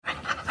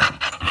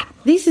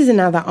This is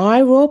another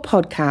iRaw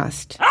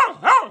podcast.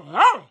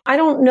 I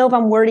don't know if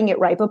I'm wording it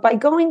right, but by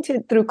going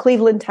through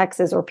Cleveland,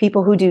 Texas, or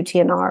people who do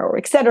TNR, or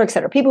et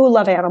cetera, people who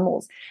love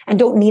animals and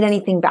don't need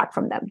anything back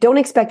from them, don't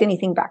expect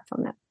anything back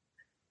from them.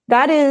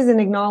 That is an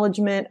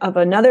acknowledgement of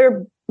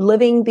another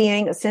living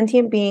being, a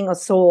sentient being, a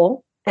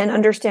soul, and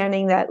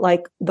understanding that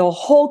like the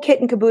whole kit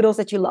and caboodles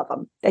that you love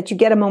them, that you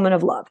get a moment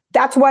of love.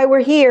 That's why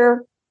we're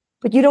here,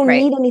 but you don't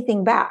need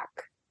anything back.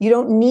 You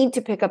don't need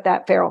to pick up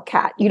that feral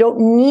cat. You don't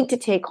need to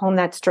take home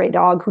that stray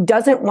dog who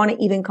doesn't want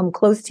to even come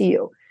close to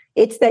you.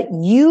 It's that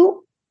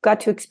you got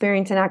to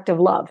experience an act of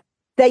love,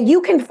 that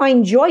you can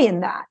find joy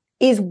in that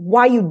is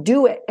why you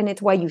do it. And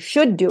it's why you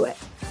should do it.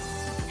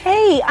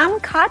 Hey, I'm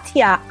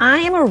Katya. I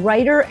am a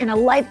writer and a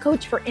life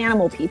coach for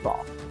animal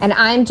people. And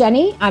I'm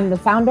Jenny. I'm the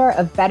founder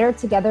of Better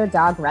Together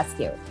Dog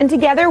Rescue. And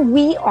together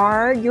we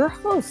are your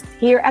hosts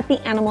here at The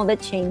Animal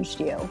That Changed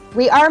You.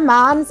 We are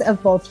moms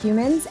of both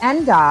humans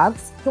and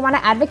dogs who want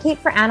to advocate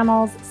for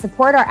animals,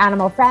 support our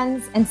animal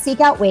friends, and seek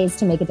out ways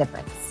to make a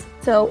difference.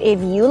 So if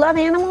you love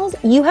animals,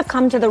 you have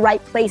come to the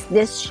right place.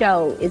 This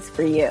show is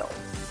for you.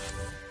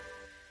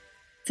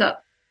 What's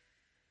up?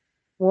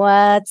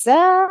 What's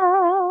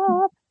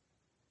up?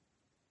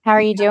 How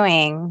are you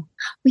doing?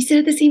 We said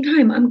at the same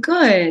time, I'm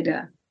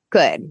good.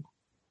 Good.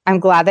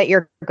 I'm glad that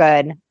you're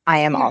good. I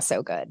am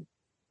also good.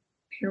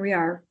 Here we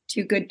are.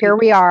 Two good people. Here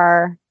we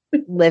are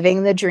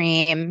living the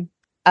dream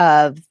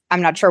of,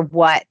 I'm not sure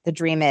what the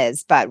dream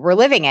is, but we're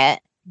living it.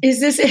 Is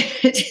this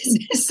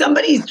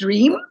somebody's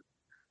dream?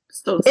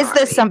 Is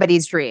this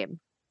somebody's dream?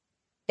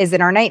 Is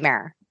it our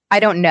nightmare? I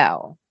don't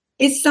know.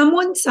 Is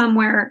someone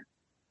somewhere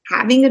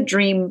having a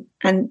dream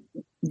and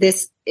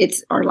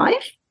it's our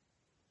life?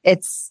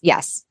 It's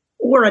yes.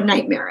 Or a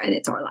nightmare and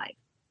it's our life?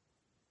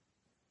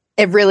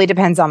 It really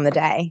depends on the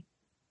day.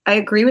 I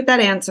agree with that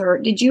answer.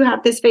 Did you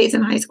have this phase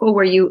in high school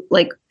where you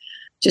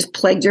just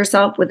plagued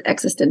yourself with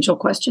existential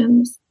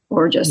questions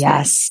or just?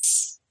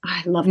 Yes.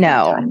 I love that.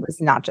 No, it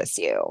was not just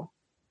you.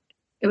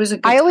 It was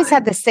I always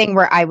had this thing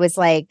where I was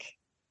like,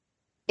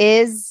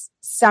 is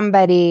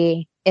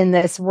somebody in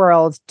this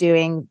world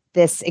doing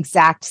this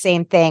exact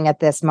same thing at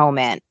this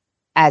moment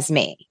as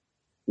me?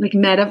 Like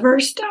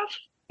metaverse stuff?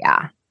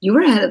 Yeah. You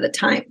were ahead of the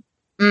time.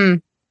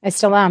 I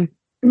still am.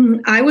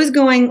 I was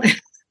going...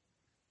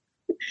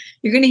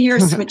 You're going to hear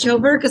a switch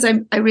over because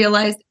I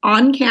realized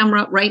on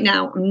camera right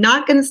now, I'm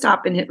not going to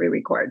stop and hit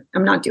re-record.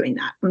 I'm not doing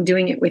that. I'm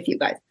doing it with you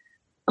guys.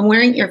 I'm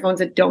wearing earphones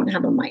that don't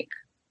have a mic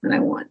and I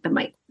want the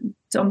mic.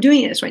 So I'm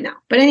doing this right now.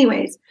 But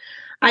anyways,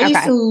 I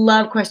used to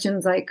love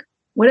questions like,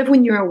 what if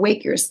when you're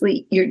awake, you're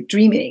asleep, you're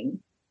dreaming,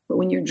 but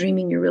when you're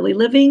dreaming, you're really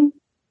living?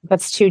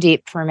 That's too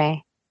deep for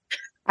me.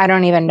 I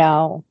don't even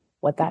know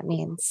what that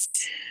means.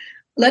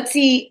 Let's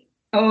see.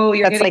 Oh,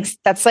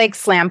 that's like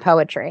slam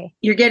poetry.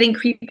 You're getting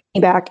creepy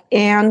back,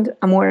 and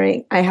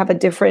I have a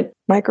different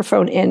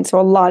microphone in, so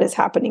a lot is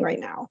happening right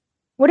now.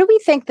 What do we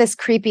think this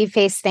creepy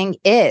face thing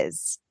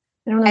is?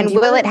 I don't know. And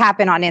will it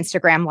happen on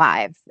Instagram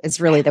Live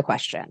is really the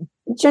question.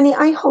 Jenny,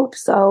 I hope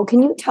so.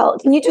 Can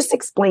you just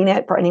explain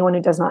it for anyone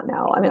who does not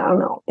know? I mean, I don't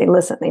know. They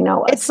listen, they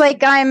know us. It's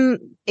like I'm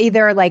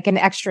either like an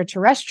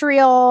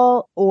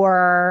extraterrestrial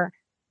or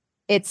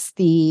it's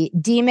the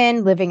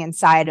demon living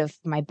inside of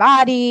my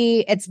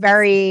body. It's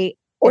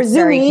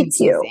Zoom hates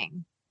you.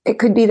 It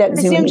could be that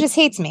Zoom just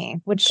hates me,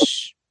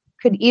 which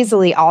could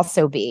easily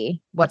also be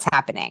what's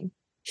happening.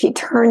 She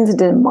turns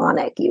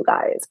demonic, you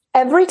guys.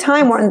 Every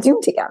time we're on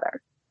Zoom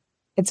together.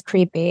 It's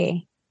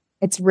creepy.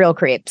 It's real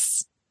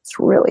creeps. It's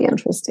really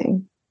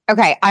interesting.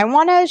 Okay, I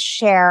want to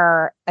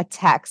share a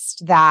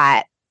text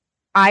that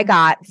I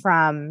got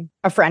from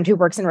a friend who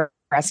works in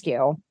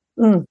rescue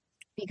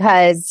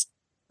because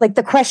like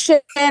the question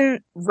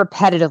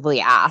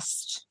repetitively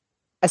asked,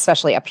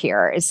 especially up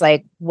here, is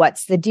like,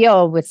 what's the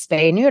deal with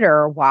spay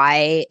neuter?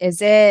 Why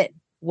is it?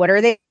 What are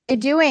they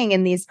doing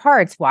in these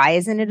parts? Why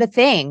isn't it a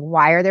thing?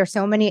 Why are there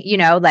so many,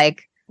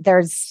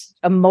 there's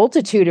a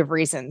multitude of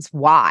reasons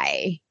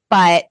why.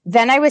 But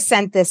then I was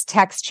sent this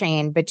text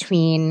chain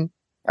between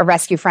a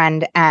rescue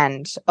friend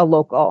and a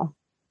local.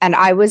 And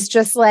I was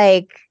just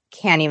like,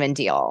 can't even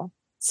deal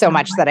so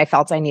much that I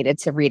felt I needed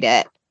to read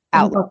it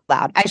out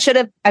loud. I should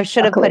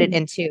have put it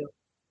into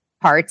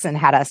parts and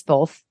had us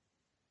both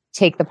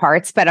take the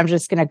parts, but I'm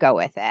just going to go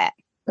with it.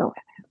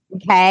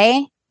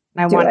 Okay.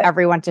 I want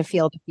everyone to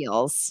feel the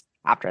feels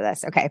after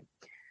this. Okay.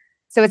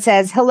 So it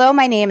says, hello,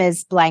 my name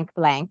is blank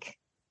blank,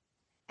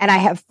 and I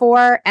have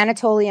 4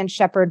 Anatolian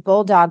Shepherd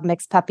Bulldog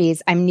mixed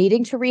puppies I'm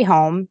needing to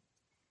rehome,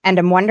 and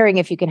I'm wondering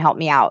if you can help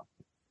me out.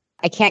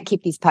 I can't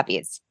keep these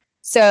puppies.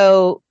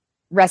 So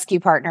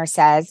rescue partner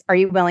says, are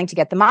you willing to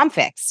get the mom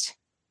fixed?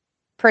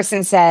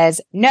 Person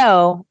says,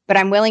 no, but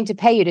I'm willing to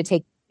pay you to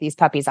take these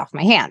puppies off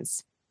my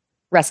hands.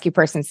 Rescue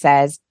person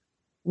says,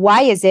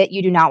 why is it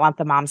you do not want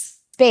the mom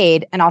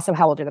spayed? And also,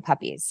 how old are the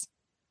puppies?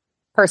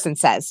 Person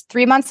says,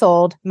 3 months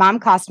old, mom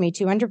cost me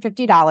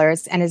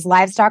 $250 and is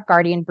livestock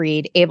guardian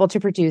breed, able to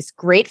produce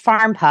great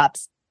farm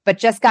pups, but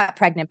just got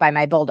pregnant by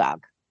my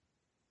bulldog.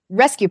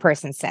 Rescue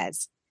person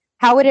says,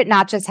 how would it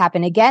not just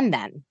happen again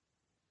then?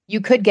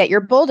 You could get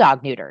your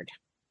bulldog neutered.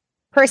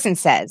 Person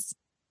says,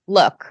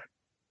 look,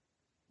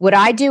 what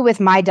I do with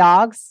my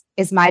dogs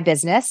is my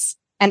business,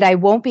 and I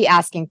won't be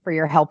asking for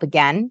your help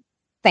again.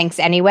 Thanks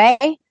anyway.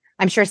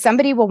 I'm sure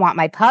somebody will want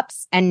my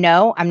pups, and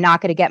no, I'm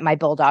not going to get my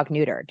bulldog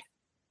neutered.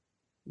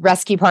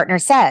 Rescue partner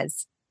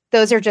says,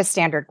 those are just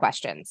standard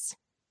questions.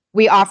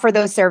 We offer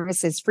those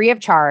services free of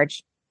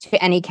charge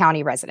to any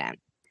county resident.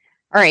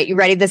 All right, you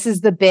ready? This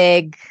is the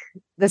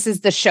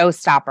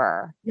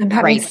showstopper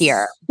right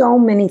here. So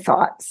many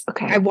thoughts.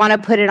 Okay. I want to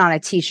put it on a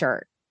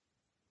t-shirt.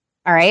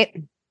 All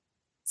right.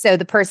 So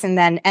the person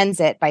then ends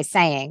it by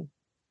saying,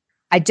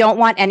 I don't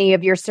want any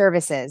of your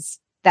services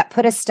that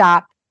put a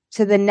stop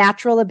to the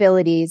natural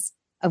abilities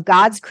of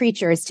God's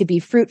creatures to be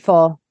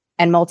fruitful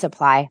and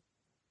multiply.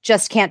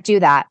 Just can't do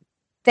that.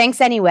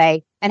 Thanks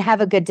anyway, and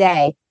have a good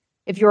day.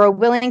 If you're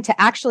willing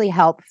to actually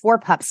help 4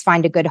 pups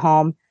find a good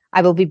home,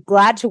 I will be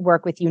glad to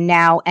work with you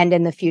now and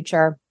in the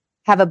future.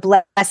 Have a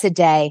blessed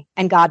day,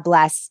 and God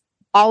bless.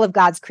 All of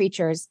God's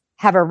creatures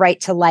have a right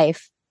to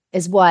life,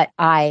 is what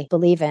I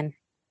believe in.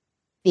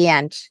 The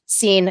end.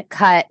 Scene,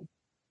 cut.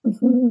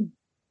 Mm-hmm.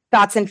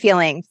 Thoughts and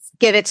feelings.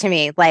 Give it to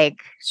me, like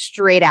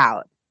straight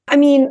out. I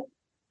mean,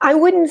 I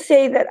wouldn't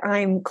say that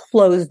I'm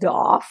closed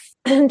off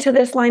to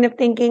this line of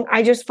thinking.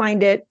 I just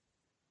find it,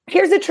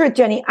 here's the truth,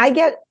 Jenny. I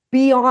get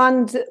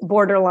beyond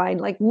borderline,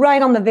 like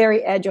right on the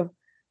very edge of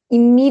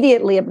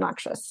immediately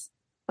obnoxious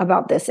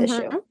about this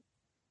issue.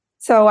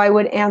 So I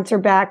would answer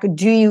back,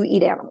 do you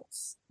eat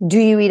animals? Do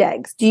you eat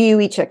eggs? Do you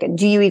eat chicken?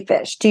 Do you eat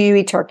fish? Do you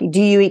eat turkey?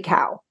 Do you eat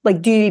cow?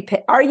 Like, do you eat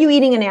pig? Are you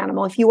eating an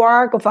animal? If you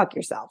are, go fuck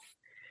yourself.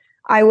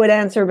 I would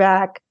answer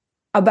back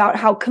about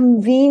how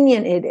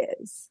convenient it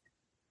is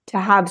to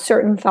have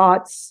certain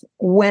thoughts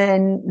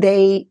when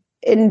they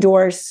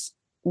endorse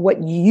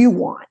what you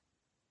want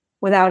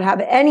without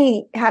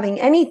having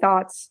any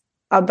thoughts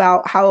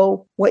about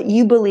how what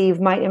you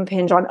believe might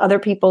impinge on other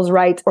people's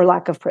rights or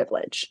lack of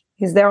privilege.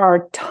 Because there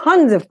are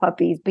tons of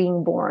puppies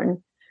being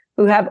born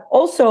who have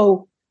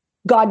also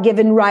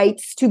God-given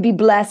rights to be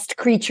blessed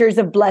creatures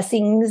of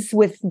blessings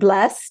with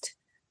blessed.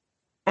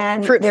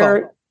 And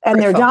they're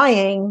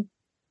dying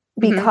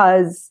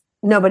because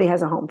nobody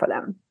has a home for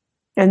them.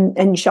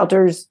 And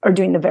shelters are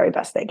doing the very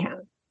best they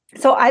can.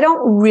 So I'm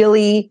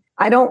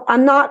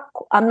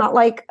not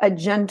like a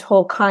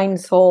gentle, kind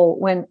soul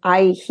when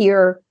I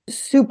hear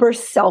super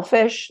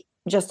selfish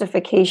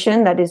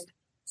justification that is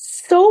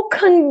so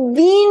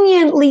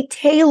conveniently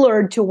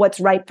tailored to what's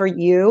right for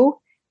you,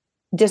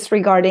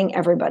 disregarding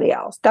everybody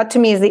else. That to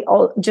me is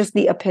just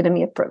the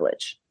epitome of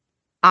privilege.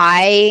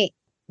 I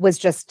was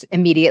just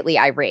immediately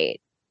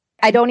irate.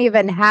 I don't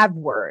even have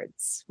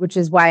words, which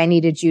is why I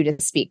needed you to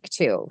speak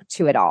to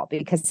it all,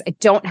 because I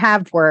don't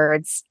have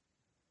words.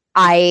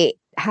 I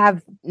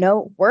have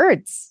no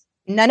words.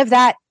 None of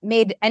that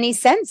made any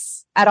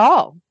sense at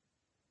all.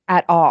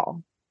 At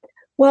all.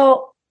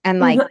 Well, and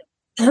like,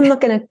 I'm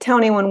not going to tell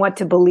anyone what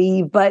to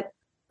believe, but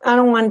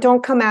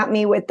don't come at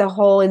me with the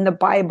whole in the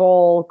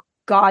Bible,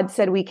 God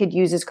said we could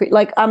use this.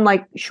 Like, I'm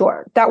like,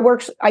 sure, that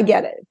works. I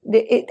get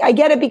it. I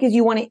get it because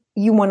you want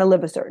to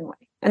live a certain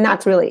way. And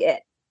that's really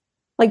it.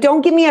 Like,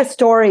 don't give me a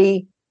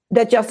story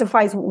that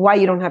justifies why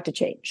you don't have to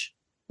change.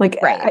 Like,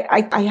 right.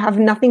 I have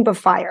nothing but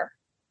fire.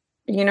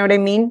 You know what I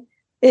mean?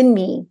 In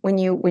me when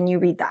you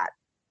read that.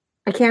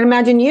 I can't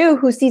imagine you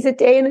who sees it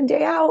day in and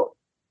day out.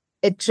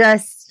 It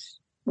just...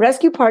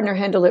 Rescue partner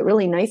handled it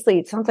really nicely.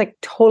 It sounds like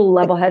total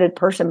level-headed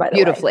person, by the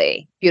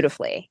way.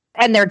 Beautifully.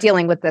 And they're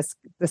dealing with this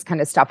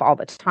kind of stuff all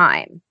the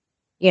time.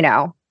 You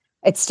know,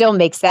 it still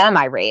makes them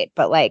irate.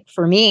 But like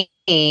for me,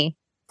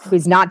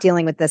 who's not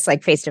dealing with this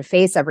like face to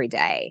face every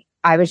day,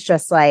 I was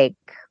just like,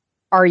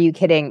 are you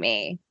kidding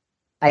me?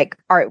 Like,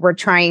 we're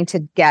trying to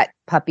get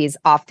puppies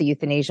off the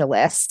euthanasia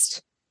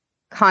list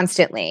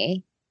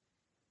constantly.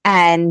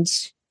 And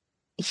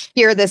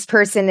here this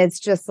person is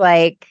just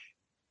like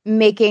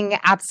making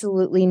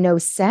absolutely no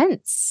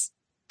sense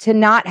to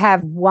not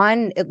have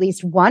at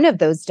least one of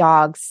those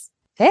dogs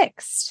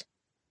fixed.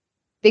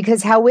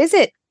 Because how is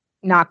it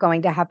not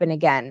going to happen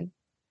again?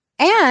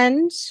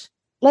 And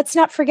let's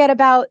not forget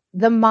about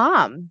the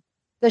mom,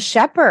 the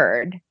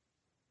shepherd.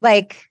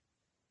 Like,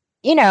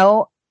 you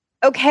know,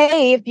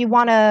 okay, if you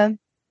want to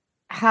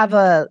have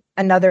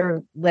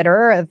another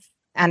litter of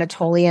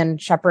Anatolian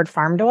shepherd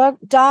farm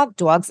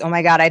dogs. Oh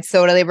my God, I'd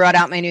totally brought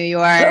out my New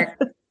York.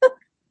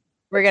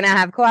 We're going to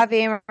have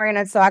coffee, and we're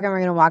going to talk, and we're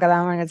going to walk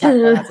around, we're going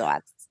to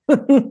talk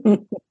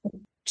about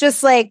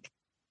just like,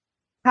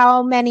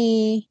 how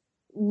many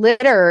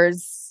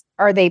litters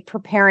are they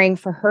preparing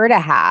for her to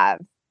have?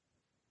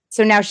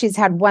 So now she's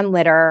had one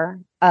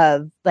litter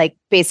of like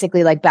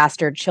basically like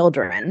bastard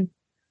children,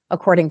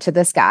 according to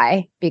this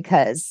guy,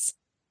 because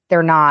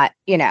they're not,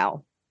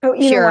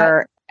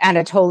 pure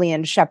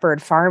Anatolian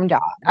shepherd farm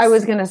dogs. I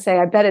was going to say,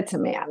 I bet it's a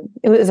man.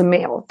 It was a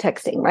male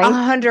texting, right?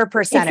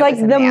 100%. It's like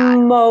the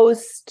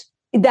most,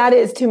 that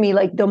is to me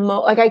like the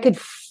most, like I could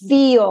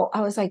feel,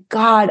 I was like,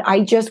 God,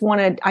 I just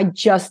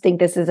think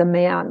this is a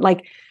man.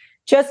 Like,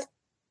 just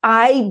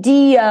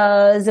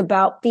ideas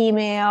about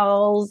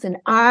females and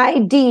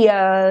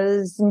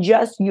ideas and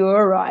just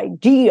your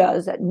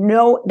ideas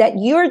that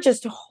you're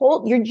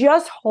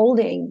just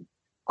holding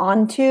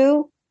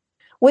onto.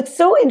 What's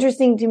so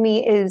interesting to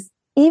me is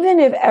even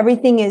if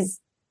everything is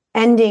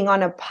ending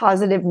on a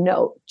positive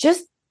note,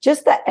 just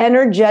the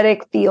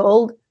energetic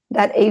field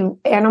that a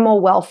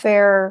animal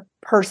welfare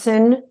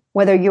person,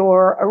 whether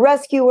you're a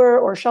rescuer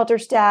or shelter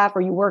staff,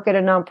 or you work at a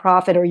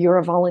nonprofit, or you're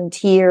a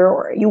volunteer,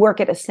 or you work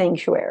at a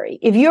sanctuary,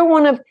 if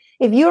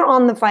you're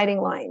on the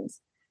fighting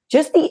lines,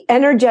 just the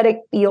energetic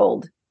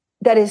field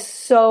that is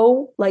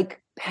so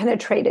like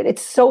penetrated,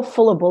 it's so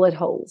full of bullet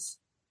holes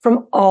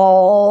from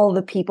all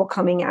the people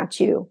coming at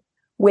you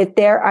with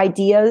their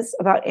ideas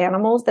about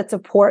animals that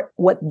support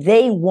what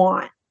they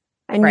want.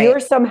 And you're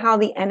somehow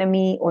the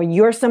enemy, or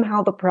you're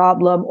somehow the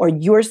problem, or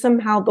you're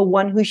somehow the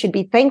one who should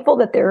be thankful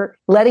that they're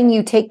letting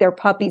you take their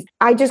puppies.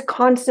 I just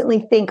constantly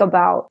think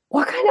about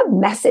what kind of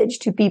message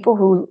do people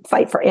who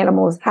fight for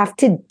animals have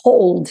to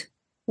hold?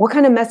 What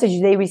kind of message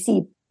do they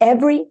receive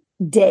every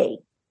day?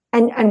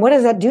 And what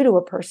does that do to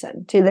a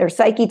person, to their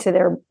psyche, to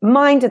their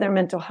mind, to their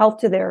mental health,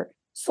 to their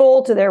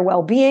soul, to their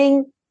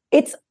well-being?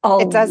 It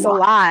does a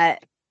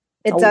lot.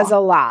 It does a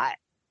lot.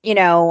 You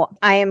know,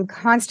 I am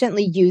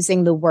constantly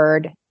using the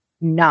word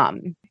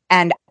numb,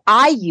 and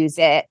I use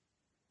it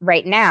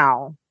right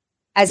now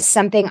as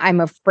something I'm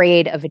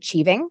afraid of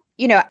achieving.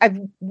 You know, I've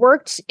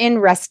worked in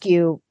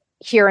rescue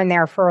here and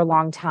there for a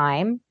long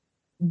time,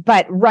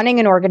 but running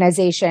an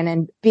organization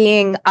and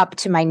being up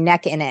to my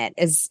neck in it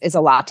is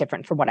a lot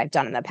different from what I've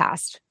done in the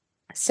past.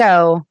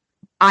 So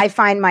I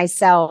find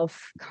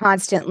myself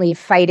constantly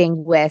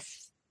fighting with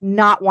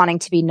not wanting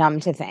to be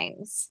numb to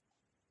things,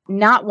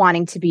 not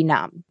wanting to be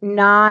numb,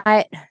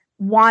 not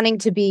wanting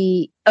to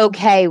be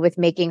okay with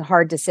making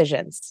hard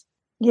decisions.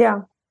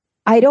 Yeah.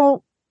 I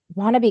don't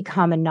want to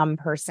become a numb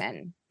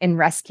person in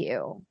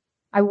rescue.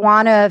 I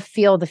want to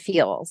feel the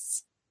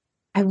feels.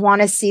 I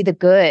want to see the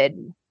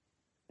good.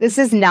 This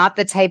is not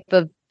the type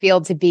of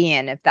field to be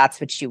in if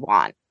that's what you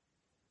want.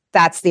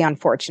 That's the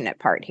unfortunate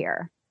part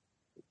here.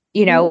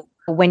 You know,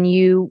 when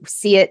you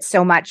see it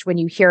so much, when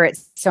you hear it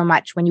so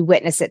much, when you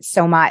witness it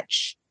so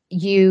much,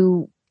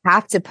 you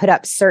have to put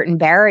up certain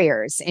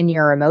barriers in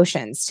your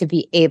emotions to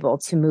be able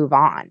to move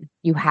on.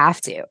 You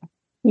have to.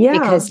 Yeah.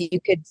 Because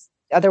you could,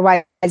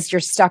 otherwise you're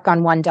stuck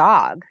on one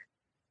dog,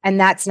 and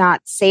that's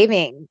not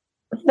saving.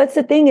 That's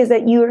the thing, is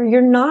that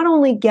you're not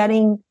only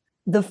getting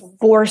the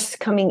force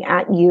coming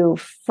at you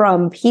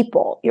from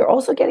people, you're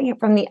also getting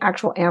it from the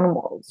actual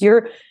animals.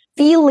 You're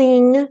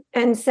feeling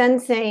and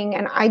sensing,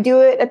 and I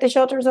do it at the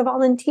shelter as a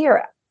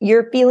volunteer.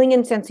 You're feeling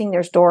and sensing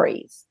their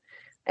stories.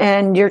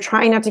 And you're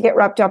trying not to get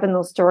wrapped up in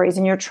those stories,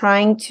 and you're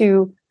trying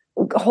to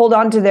hold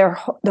on to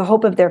the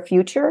hope of their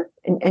future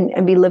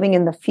and be living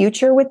in the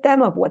future with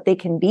them of what they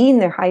can be in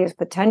their highest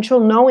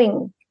potential,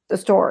 knowing the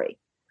story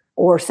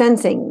or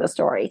sensing the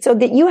story, so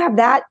that you have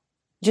that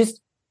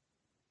just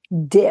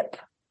dip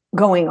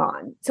going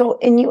on. So,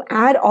 and you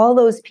add all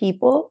those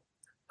people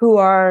who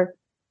are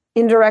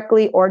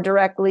indirectly or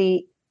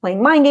directly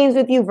playing mind games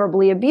with you,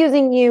 verbally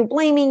abusing you,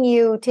 blaming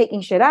you,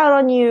 taking shit out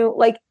on you.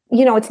 Like,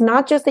 you know, it's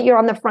not just that you're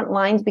on the front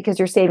lines because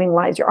you're saving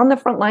lives. You're on the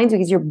front lines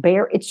because you're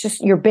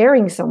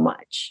bearing so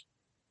much.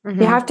 Mm-hmm.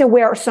 You have to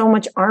wear so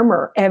much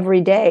armor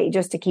every day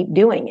just to keep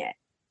doing it.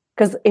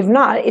 Because if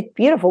not, it's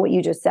beautiful what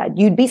you just said.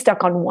 You'd be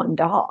stuck on one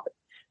dog.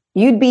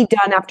 You'd be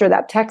done after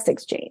that text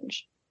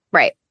exchange.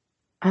 Right.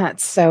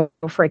 That's so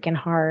freaking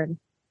hard.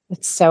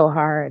 It's so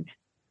hard.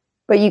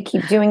 But you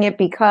keep doing it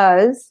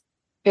because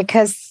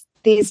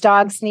these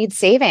dogs need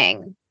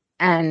saving.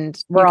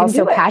 And we're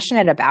also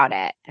passionate about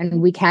it,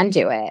 and we can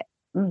do it,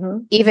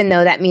 even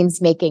though that means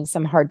making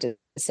some hard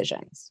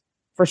decisions,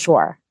 for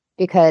sure.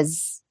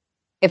 Because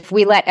if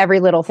we let every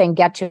little thing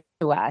get to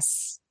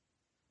us,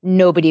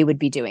 nobody would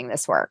be doing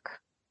this work.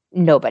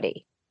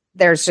 Nobody.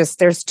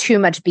 There's too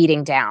much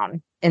beating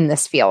down in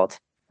this field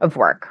of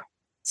work.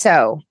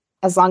 So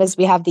as long as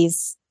we have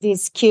these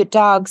cute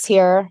dogs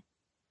here,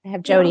 I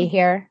have Jody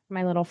here,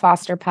 my little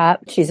foster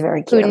pup. She's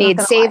very cute. Who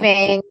needs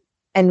saving.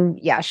 And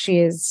yeah, she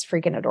is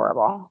freaking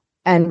adorable.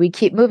 And we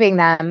keep moving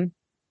them,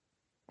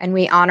 and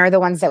we honor the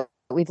ones that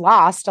we've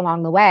lost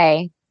along the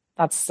way.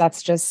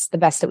 That's just the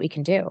best that we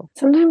can do.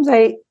 Sometimes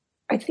I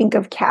think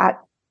of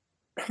cat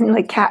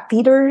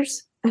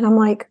feeders, and I'm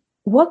like,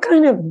 what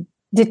kind of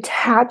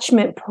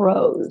detachment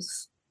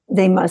pros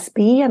they must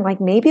be. And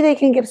like, maybe they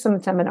can give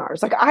some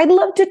seminars. Like, I'd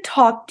love to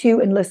talk to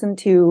and listen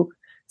to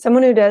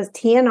someone who does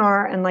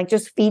TNR and like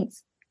just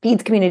feeds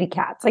community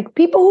cats. Like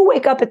people who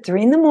wake up at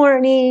 3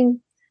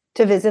 a.m.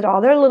 to visit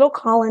all their little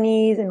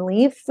colonies and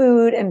leave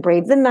food and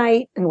brave the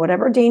night and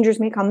whatever dangers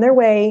may come their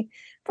way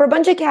for a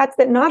bunch of cats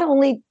that not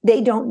only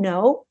they don't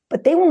know,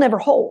 but they will never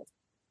hold.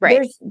 Right.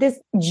 There's this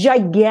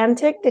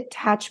gigantic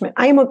detachment.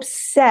 I am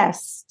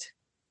obsessed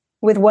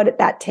with what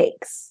that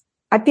takes.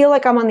 I feel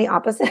like I'm on the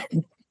opposite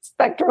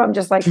spectrum. I'm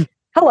just like,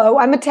 hello,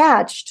 I'm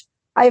attached.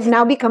 I have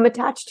now become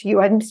attached to you.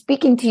 I'm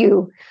speaking to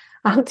you.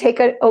 I'll take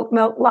an oat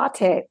milk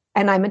latte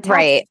and I'm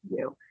attached to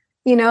you,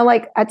 you know,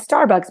 like at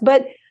Starbucks.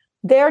 But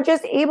they're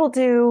just able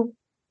to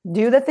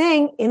do the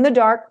thing in the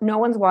dark. No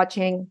one's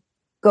watching.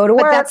 Go to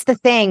work. But that's the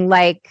thing.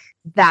 Like,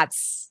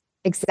 that's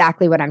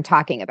exactly what I'm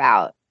talking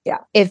about. Yeah.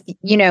 If,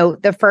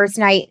 the first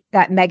night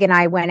that Meg and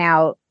I went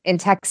out in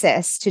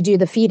Texas to do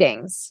the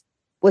feedings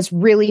was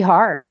really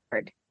hard.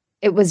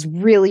 It was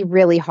really,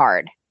 really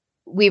hard.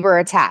 We were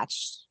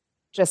attached,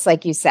 just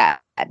like you said.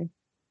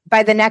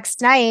 By the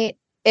next night,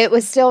 it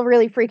was still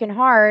really freaking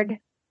hard,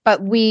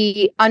 but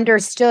we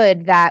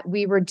understood that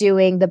we were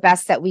doing the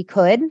best that we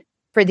could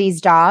for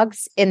these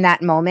dogs in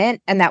that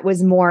moment. And that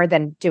was more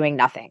than doing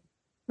nothing,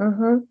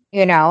 and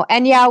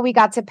yeah, we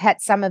got to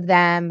pet some of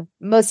them.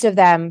 Most of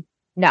them,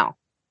 no,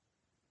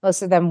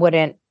 most of them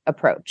wouldn't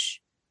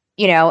approach,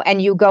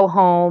 and you go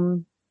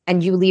home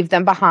and you leave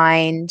them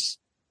behind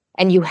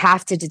and you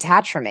have to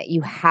detach from it.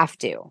 You have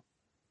to,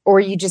 or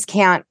you just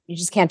can't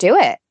do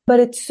it. But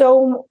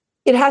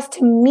it has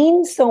to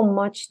mean so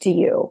much to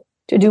you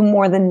to do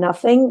more than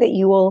nothing that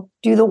you will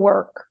do the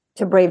work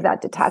to brave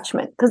that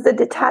detachment. Because the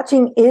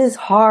detaching is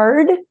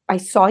hard. I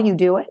saw you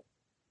do it.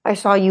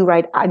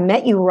 I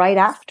met you right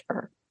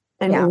after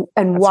and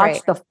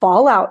watched the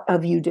fallout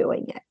of you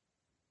doing it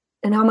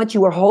and how much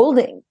you were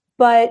holding.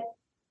 But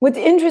what's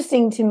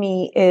interesting to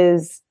me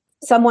is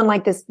someone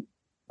like this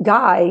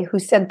guy who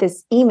sent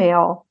this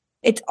email.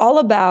 It's all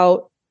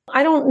about,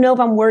 I don't know if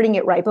I'm wording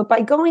it right, but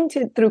by going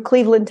through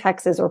Cleveland,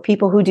 Texas, or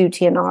people who do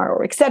TNR,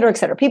 or et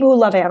cetera, people who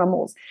love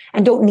animals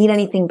and don't need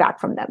anything back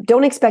from them,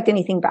 don't expect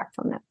anything back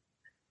from them.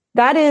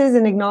 That is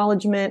an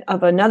acknowledgement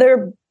of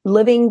another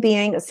living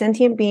being, a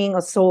sentient being,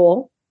 a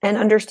soul, and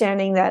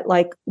understanding that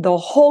like the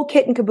whole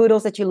kit and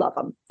caboodles, that you love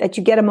them, that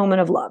you get a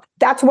moment of love.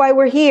 That's why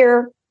we're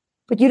here,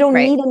 but you don't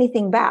need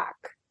anything back.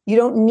 You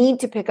don't need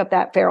to pick up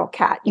that feral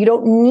cat. You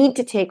don't need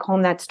to take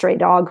home that stray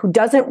dog who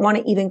doesn't want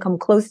to even come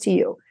close to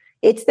you.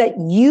 It's that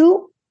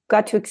you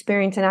got to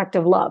experience an act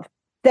of love,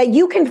 that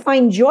you can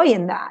find joy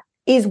in. That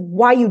is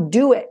why you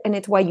do it. And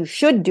it's why you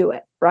should do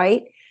it.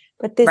 Right.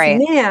 But this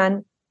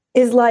man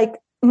is like,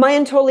 my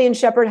Anatolian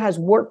Shepherd has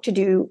work to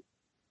do.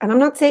 And I'm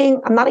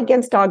not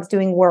against dogs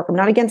doing work. I'm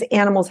not against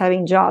animals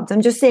having jobs.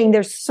 I'm just saying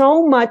there's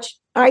so much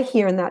I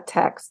hear in that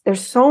text.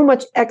 There's so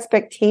much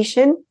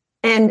expectation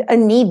and a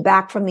need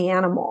back from the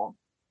animal.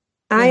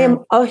 I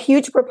am a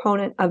huge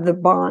proponent of the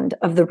bond,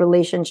 of the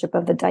relationship,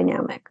 of the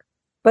dynamic.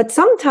 But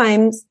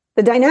sometimes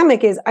the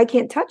dynamic is, I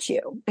can't touch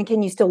you. And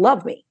can you still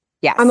love me?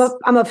 Yes.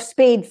 I'm a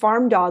spayed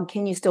farm dog.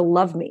 Can you still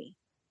love me?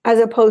 As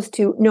opposed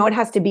to, no, it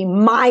has to be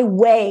my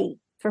way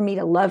for me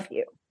to love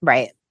you.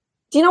 Right.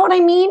 Do you know what I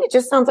mean? It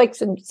just sounds like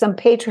some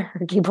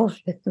patriarchy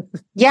bullshit.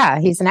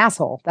 Yeah, he's an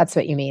asshole. That's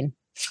what you mean.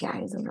 Yeah,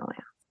 he's a real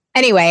asshole.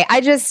 Anyway,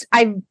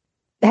 I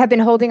have been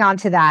holding on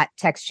to that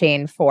text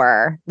chain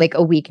for like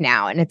a week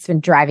now, and it's been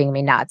driving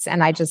me nuts.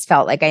 And I just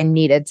felt like I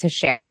needed to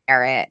share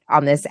it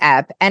on this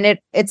app. And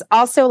it's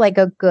also like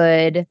a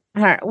good,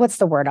 what's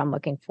the word I'm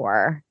looking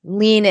for?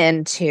 Lean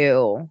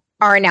into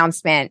our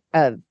announcement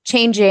of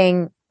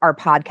changing our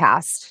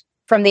podcast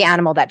from The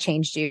Animal That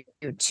Changed You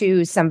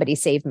to Somebody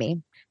Save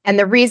Me. And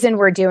the reason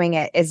we're doing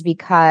it is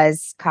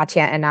because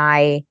Katya and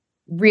I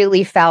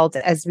really felt,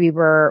 as we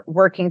were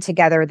working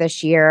together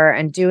this year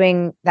and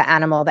doing The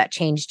Animal That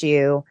Changed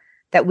You,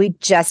 that we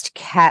just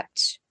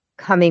kept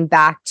coming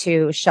back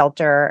to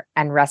shelter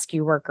and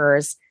rescue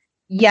workers.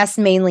 Yes,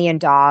 mainly in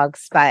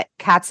dogs, but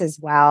cats as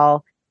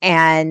well.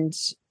 And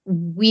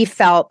we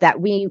felt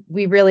that we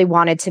really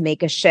wanted to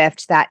make a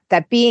shift,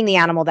 that being the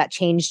animal that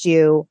changed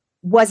you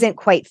wasn't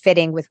quite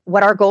fitting with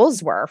what our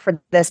goals were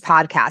for this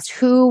podcast,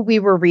 who we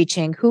were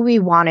reaching, who we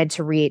wanted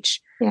to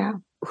reach,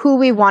 who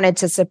we wanted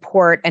to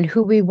support, and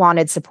who we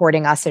wanted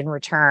supporting us in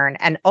return.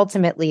 And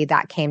ultimately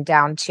that came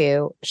down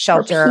to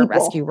shelter,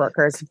 rescue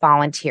workers,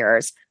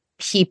 volunteers,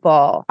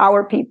 people.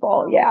 Our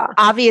people, yeah.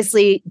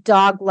 Obviously,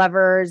 dog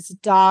lovers,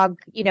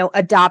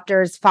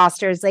 adopters,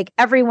 fosters, like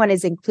everyone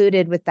is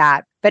included with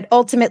that. But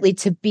ultimately,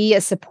 to be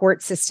a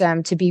support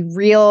system, to be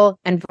real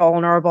and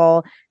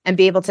vulnerable and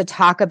be able to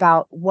talk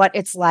about what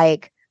it's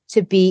like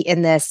to be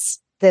in this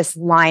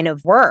line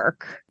of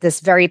work,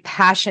 this very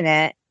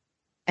passionate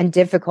and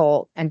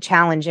difficult and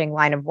challenging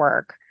line of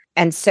work.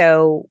 And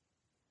so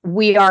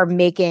we are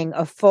making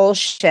a full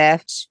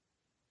shift.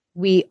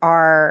 We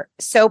are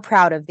so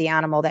proud of The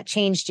Animal That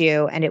Changed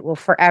You, and it will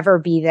forever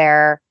be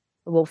there.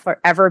 It will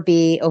forever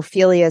be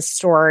Ophelia's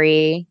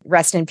story.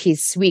 Rest in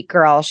peace, sweet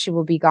girl. She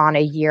will be gone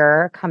a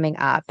year coming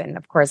up. And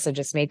of course, I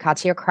just made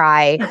Katya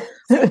cry.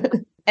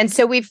 And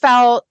so we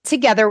felt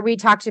together, we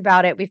talked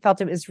about it. We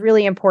felt it was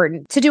really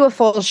important to do a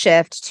full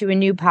shift to a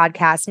new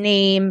podcast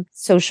name,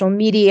 social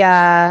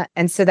media,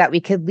 and so that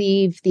we could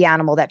leave The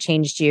Animal That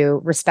Changed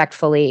You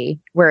respectfully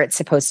where it's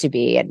supposed to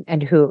be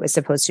and who it was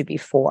supposed to be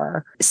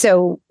for.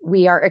 So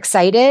we are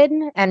excited,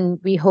 and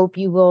we hope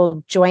you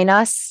will join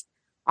us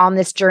on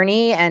this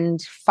journey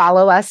and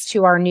follow us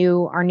to our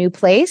new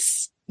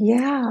place.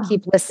 Yeah.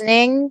 Keep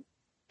listening.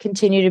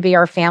 Continue to be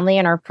our family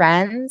and our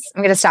friends.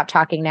 I'm going to stop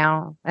talking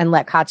now and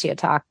let Katya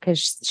talk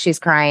because she's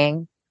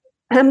crying.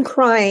 I'm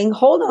crying.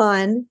 Hold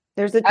on.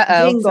 There's a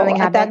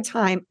jingle at that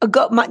time.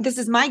 This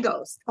is my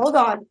ghost. Hold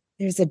on.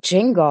 There's a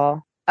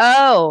jingle.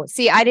 Oh,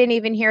 see, I didn't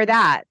even hear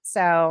that.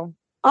 So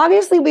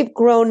obviously we've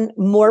grown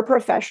more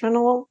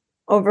professional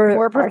over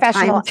more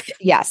professional. our time.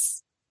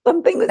 Yes,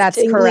 Something was that's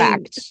tingling.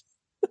 correct.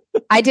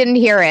 I didn't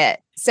hear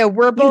it. So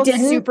we're both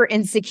super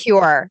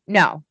insecure.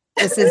 No,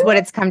 this is what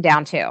it's come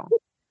down to.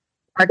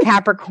 Our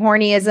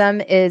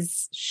Capricornianism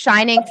is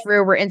shining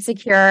through. We're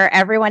insecure.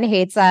 Everyone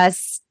hates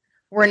us.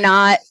 We're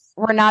not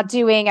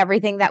doing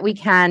everything that we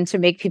can to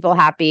make people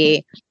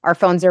happy. Our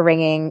phones are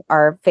ringing,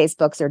 our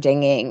Facebooks are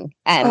dinging,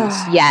 and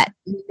yet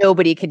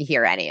nobody could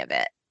hear any of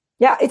it.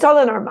 Yeah, it's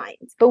all in our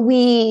minds. But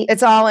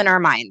it's all in our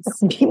minds.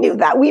 We knew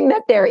that. We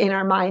met there in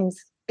our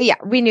minds. But yeah,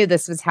 we knew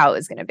this was how it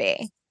was going to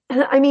be.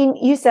 I mean,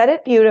 you said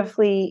it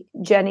beautifully,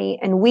 Jenny,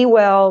 and we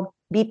will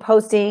be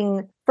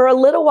posting for a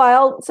little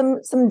while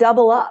some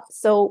double up.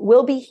 So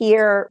we'll be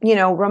here,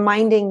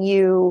 reminding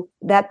you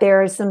that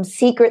there's some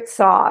secret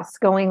sauce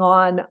going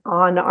on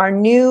our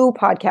new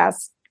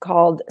podcast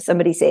called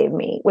Somebody Save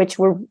Me, which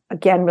we're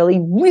again really,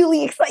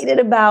 really excited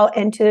about,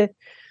 and to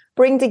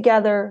bring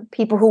together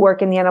people who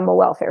work in the animal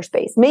welfare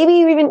space. Maybe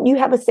even you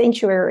have a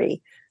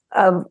sanctuary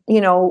of,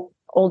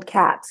 old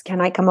cats.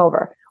 Can I come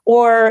over?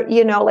 Or,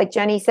 like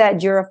Jenny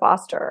said, you're a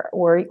foster,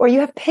 or you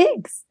have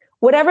pigs.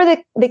 Whatever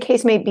the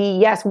case may be,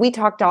 yes, we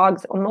talk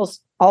dogs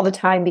almost all the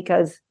time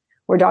because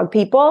we're dog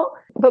people,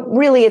 but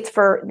really it's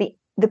for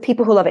the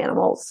people who love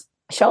animals.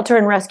 Shelter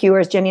and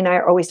rescuers, Jenny and I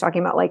are always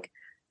talking about, like,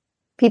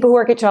 people who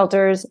work at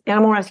shelters,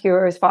 animal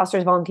rescuers,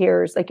 fosters,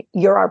 volunteers, like,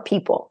 you're our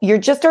people. You're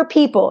just our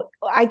people.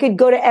 I could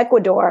go to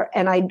Ecuador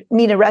and I'd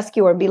meet a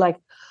rescuer and be like,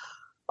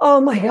 oh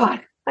my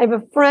God, I have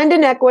a friend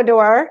in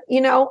Ecuador.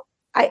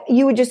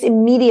 You would just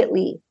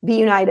immediately be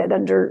united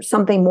under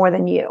something more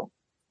than you.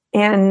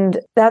 And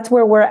that's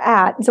where we're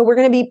at. So we're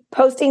going to be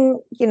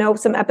posting,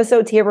 some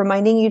episodes here,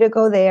 reminding you to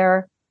go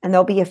there. And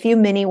there'll be a few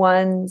mini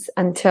ones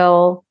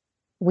until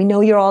we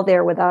know you're all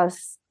there with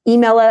us.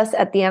 Email us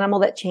at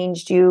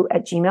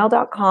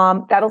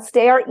theanimalthatchangedyou@gmail.com. That'll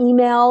stay our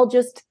email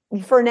just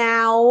for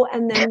now.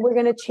 And then we're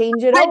going to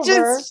change it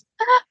over.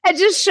 I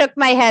just shook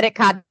my head at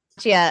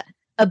Katya.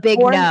 A big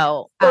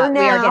no. We are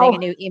getting a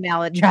new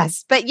email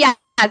address. But yes,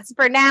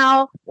 for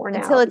now,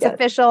 until it's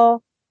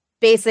official.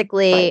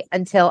 Basically,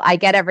 until I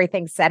get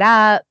everything set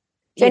up,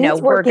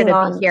 Jenny's we're going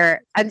to be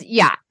here. I'm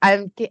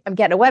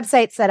getting a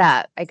website set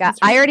up. I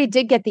already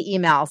did get the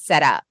email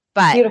set up,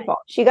 but beautiful.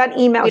 She got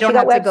email. We don't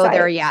have to go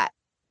there yet.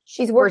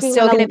 She's working. We're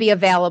still going to be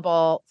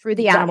available through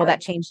the Animal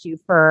That Changed You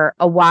for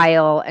a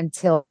while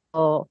until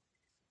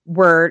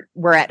we're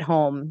at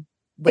home.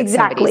 With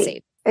Somebody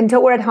Safe.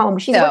 Until we're at home.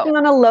 She's working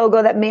on a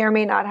logo that may or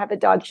may not have a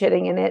dog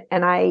shitting in it,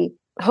 and I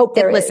hope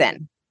there is.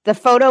 Listen, the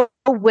photo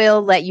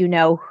will let you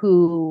know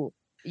who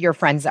your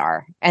friends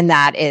are, and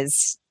that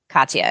is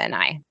Katya and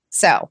I.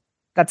 So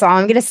that's all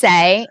I'm going to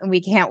say. And we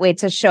can't wait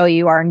to show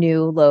you our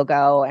new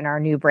logo and our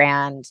new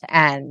brand.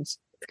 And it's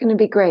going to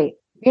be great.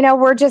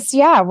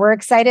 We're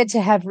excited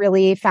to have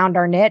really found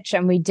our niche.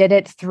 And we did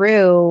it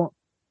through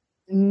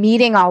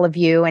meeting all of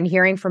you and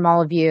hearing from all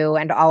of you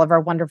and all of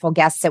our wonderful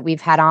guests that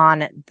we've had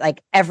on.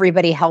 Like,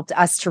 everybody helped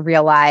us to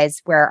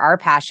realize where our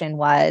passion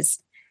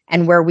was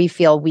and where we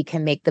feel we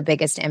can make the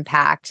biggest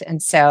impact.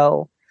 And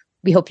so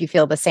we hope you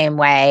feel the same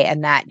way,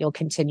 and that you'll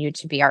continue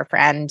to be our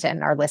friend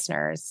and our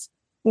listeners.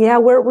 Yeah,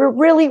 we're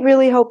really,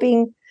 really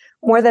hoping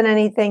more than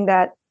anything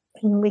that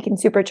we can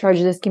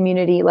supercharge this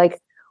community. Like,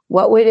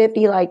 what would it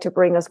be like to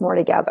bring us more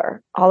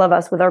together? All of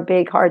us with our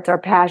big hearts, our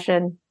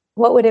passion.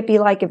 What would it be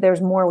like if there's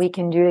more we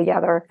can do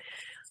together?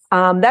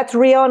 That's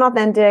real and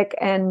authentic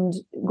and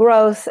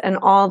gross and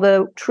all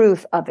the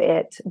truth of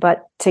it,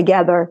 but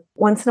together.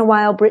 Once in a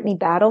while, Brittany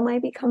Battle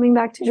might be coming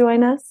back to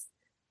join us.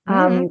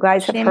 You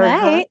guys have heard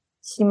her.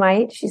 She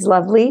might. She's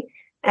lovely.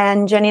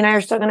 And Jenny and I are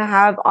still going to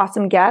have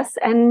awesome guests.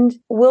 And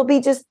we'll be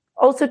just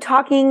also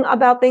talking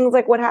about things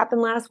like what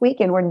happened last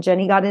weekend when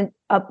Jenny got in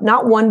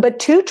not one, but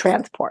 2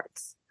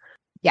 transports.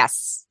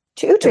 Yes.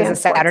 2 transports. It was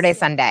a Saturday,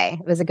 Sunday.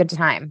 It was a good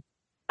time.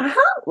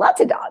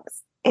 Lots of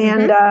dogs.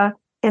 And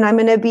I'm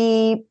going to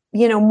be,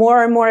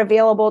 more and more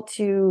available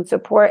to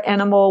support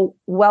animal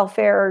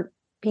welfare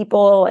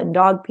people and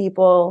dog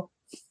people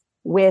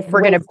we're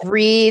going to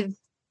breathe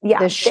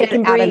the shit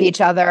out of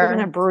each other. We're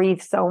going to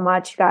breathe so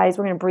much, guys.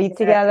 We're going to breathe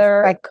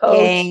together.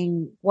 Coach,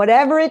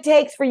 whatever it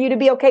takes for you to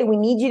be okay. We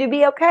need you to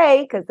be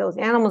okay, because those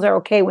animals are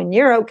okay when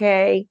you're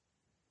okay.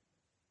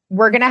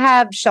 We're going to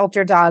have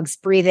shelter dogs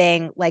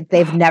breathing like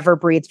they've never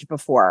breathed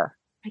before.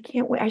 I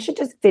can't wait. I should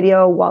just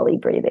video Wally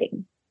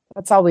breathing.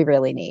 That's all we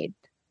really need.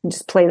 And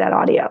just play that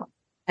audio.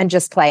 And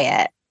just play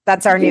it.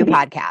 That's our new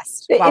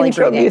podcast. Wally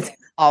breathing music.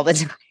 All the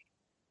time.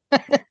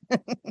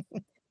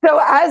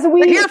 So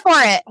we're here for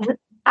it.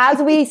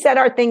 As we set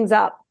our things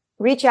up,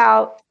 reach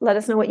out, let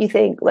us know what you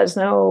think. Let us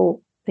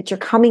know that you're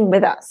coming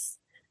with us,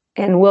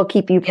 and we'll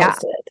keep you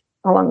posted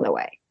along the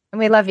way. And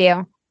we love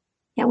you.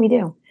 Yeah, we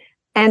do.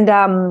 And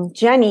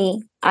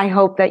Jenny, I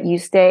hope that you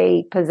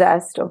stay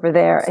possessed over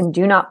there and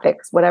do not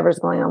fix whatever's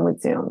going on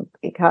with Zoom,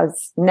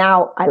 because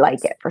now I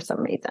like it for some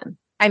reason.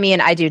 I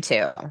mean, I do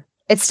too.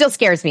 It still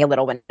scares me a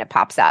little when it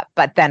pops up,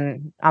 but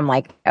then I'm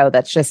like, oh,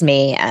 that's just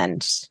me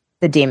and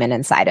the demon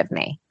inside of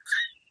me.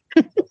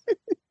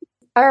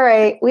 All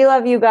right. We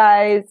love you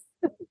guys.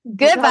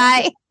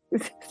 Goodbye.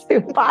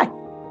 Bye.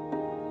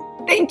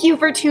 Thank you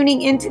for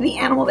tuning in to The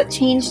Animal That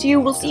Changed You.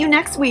 We'll see you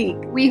next week.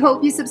 We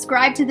hope you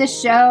subscribe to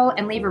this show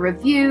and leave a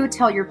review,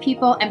 tell your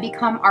people, and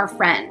become our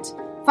friend.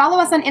 Follow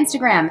us on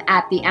Instagram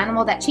at The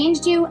Animal That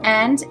Changed You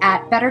and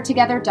at Better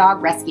Together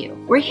Dog Rescue.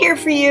 We're here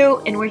for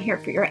you, and we're here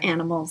for your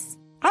animals.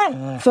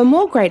 For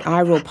more great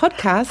iRoar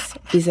podcasts,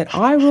 visit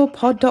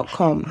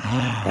iRoarpod.com.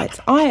 That's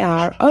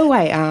IROARPOD.com.